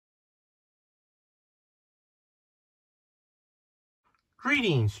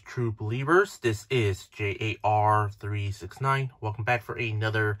Greetings, true believers. This is J.A.R. 369. Welcome back for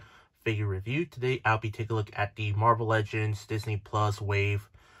another figure review. Today, I'll be taking a look at the Marvel Legends Disney Plus Wave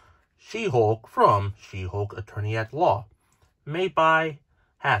She-Hulk from She-Hulk Attorney at Law, made by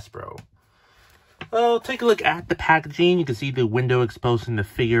Hasbro. Well, take a look at the packaging. You can see the window exposing the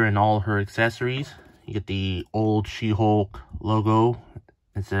figure and all her accessories. You get the old She-Hulk logo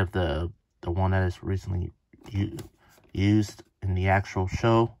instead of the one that is recently used in the actual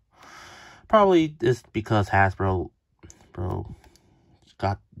show. Probably just because Hasbro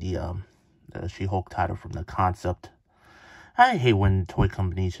got the She-Hulk title from the concept. I hate when toy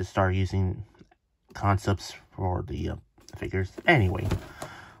companies just start using concepts for the figures. Anyway,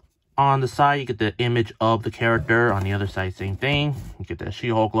 on the side you get the image of the character. On the other side, same thing. You get the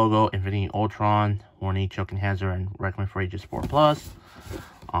She-Hulk logo, Infinity Ultron, warning, choking hazard, and recommend for ages 4+.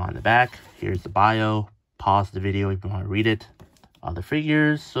 On the back, here's the bio. Pause the video if you want to read it. Other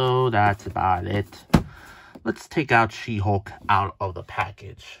figures, so that's about it. Let's take out She-Hulk out of the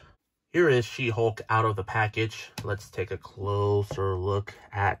package. Here is She-Hulk out of the package. Let's take a closer look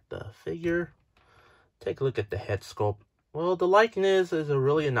at the figure. Take a look at the head sculpt. Well, the likeness is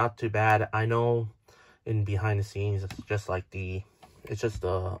really not too bad. I know in behind the scenes it's just like it's just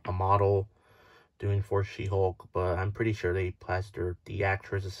a model doing for She-Hulk, but I'm pretty sure they plastered the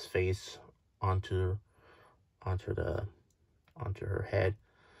actress's face onto her head.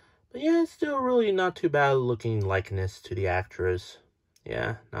 But yeah, it's still really not too bad looking likeness to the actress.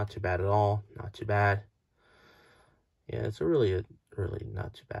 Yeah, not too bad at all. Not too bad. Yeah, it's really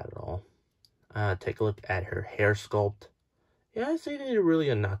not too bad at all. Take a look at her hair sculpt. Yeah, I'd say they did really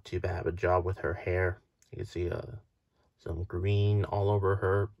a not too bad of a job with her hair. You can see some green all over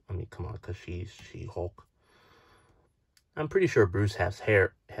her. I mean, come on, because she's She-Hulk. I'm pretty sure Bruce has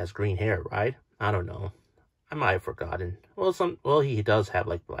green hair, right? I don't know. I might have forgotten. Well, he does have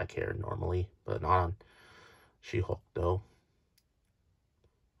like black hair normally, but not on She-Hulk though.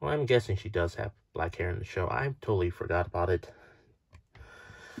 Well, I'm guessing she does have black hair in the show. I totally forgot about it.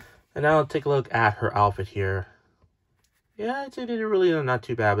 And now take a look at her outfit here. Yeah, I'd say they did really not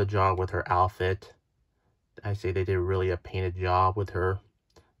too bad of a job with her outfit. I say they did really a painted job with her.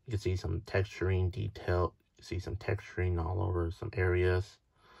 You can see some texturing detail. You see some texturing all over some areas,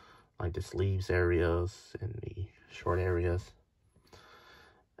 like the sleeves areas and the short areas.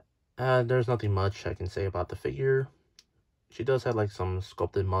 There's nothing much I can say about the figure. She does have like some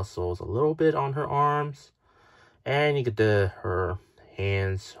sculpted muscles a little bit on her arms. And you get her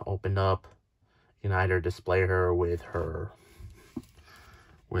hands opened up. You can either display her with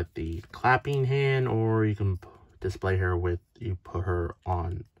the clapping hand, or you can display her with, you put her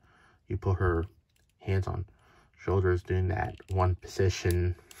hands on shoulders doing that one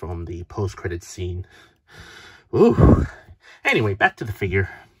position from the post-credit scene. Ooh. Anyway, back to the figure.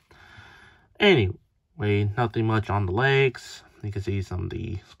 Anyway, nothing much on the legs. You can see some of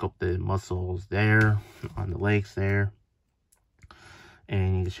the sculpted muscles there on the legs there.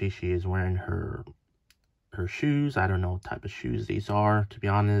 And you can see she is wearing her shoes. I don't know what type of shoes these are, to be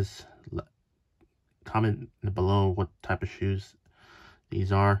honest. Comment below what type of shoes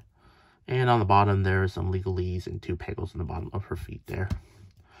these are. And on the bottom, there are some legalese and 2 pegals on the bottom of her feet there.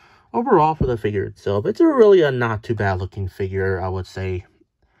 Overall, for the figure itself, it's really a not too bad looking figure, I would say.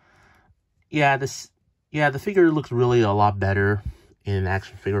 Yeah, the figure looks really a lot better in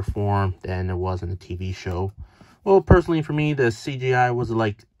action figure form than it was in the TV show. Well, personally for me, the CGI was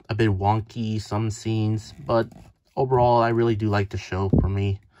like a bit wonky some scenes, but overall, I really do like the show for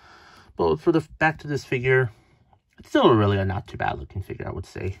me. But for back to this figure, it's still really a not too bad looking figure, I would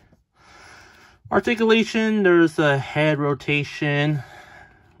say. Articulation, there's a head rotation,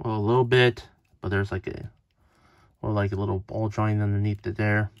 well, a little bit, but there's like a little ball joint underneath it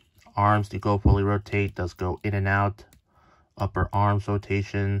there. Arms do go fully rotate, does go in and out. Upper arms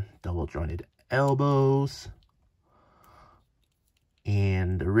rotation, double jointed elbows.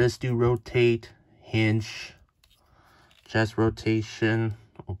 And the wrists do rotate, hinge, chest rotation,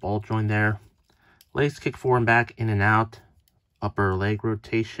 a ball joint there. Legs kick forward and back, in and out. Upper leg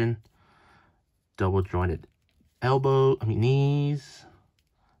rotation, double jointed knees.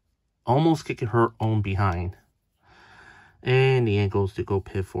 Almost kicking her own behind. And the ankles do go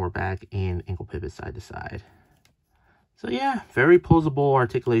pivot forward, back, and ankle pivot side to side. So yeah, very posable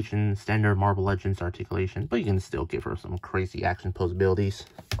articulation, standard Marvel Legends articulation, but you can still give her some crazy action pose abilities.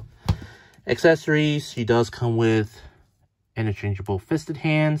 Accessories, she does come with interchangeable fisted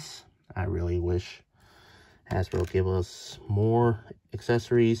hands. I really wish Hasbro gave us more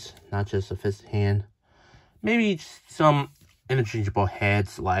accessories, not just a fisted hand. Maybe some interchangeable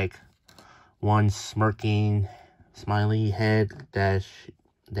heads, like one smirking smiley head that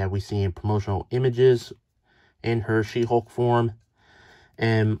we see in promotional images in her She-Hulk form,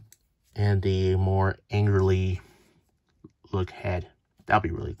 and the more angrily look head. That'd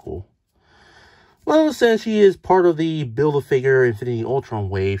be really cool. Well, since she is part of the Build-A-Figure Infinity Ultron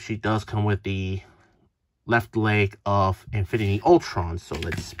wave, she does come with the left leg of Infinity Ultron. So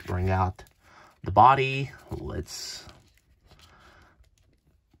let's bring out the body.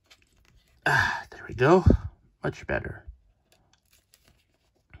 There we go. Much better.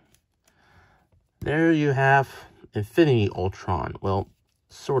 There you have Infinity Ultron. Well,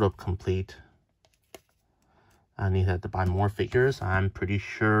 sort of complete. I need to buy more figures. I'm pretty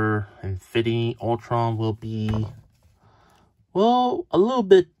sure Infinity Ultron will be, well, a little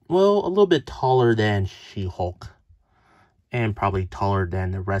bit taller than She-Hulk. And probably taller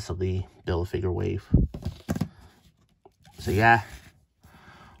than the rest of the Build-A-Figure wave. So yeah.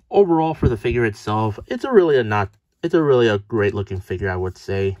 Overall, for the figure itself, it's a really a great looking figure, I would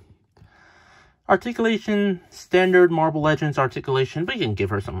say. Articulation, standard Marvel Legends articulation, but you can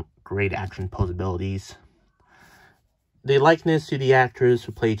give her some great action pose abilities. The likeness to the actress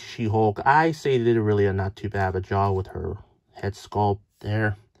who played She-Hulk, I say they did really a not too bad of a job with her head sculpt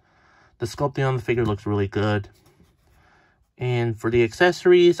there. The sculpting on the figure looks really good. And for the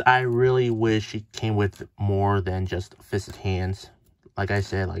accessories, I really wish she came with more than just fisted hands. Like I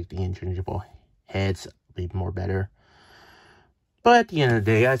said, like the interchangeable heads would be more better. But at the end of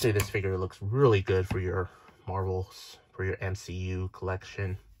the day, I'd say this figure looks really good for your Marvels, for your MCU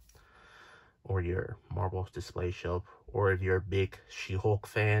collection, or your Marvel display shelf. Or if you're a big She-Hulk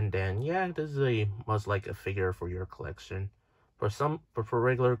fan, then yeah, this is a must-like a figure for your collection. But for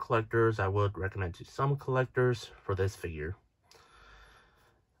regular collectors, I would recommend to some collectors for this figure.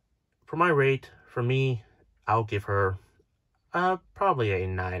 For my rate, for me, I'll give her probably a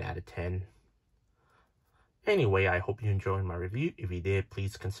 9 out of 10. Anyway, I hope you enjoyed my review. If you did,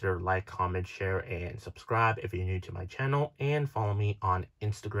 please consider like, comment, share, and subscribe if you're new to my channel. And follow me on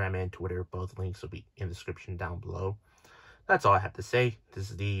Instagram and Twitter. Both links will be in the description down below. That's all I have to say. This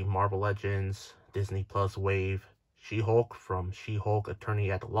is the Marvel Legends Disney Plus Wave She-Hulk from She-Hulk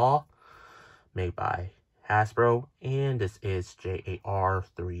Attorney at Law, made by Hasbro. And this is J.A.R.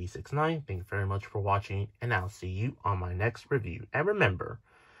 369. Thank you very much for watching, and I'll see you on my next review. And remember,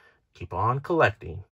 keep on collecting.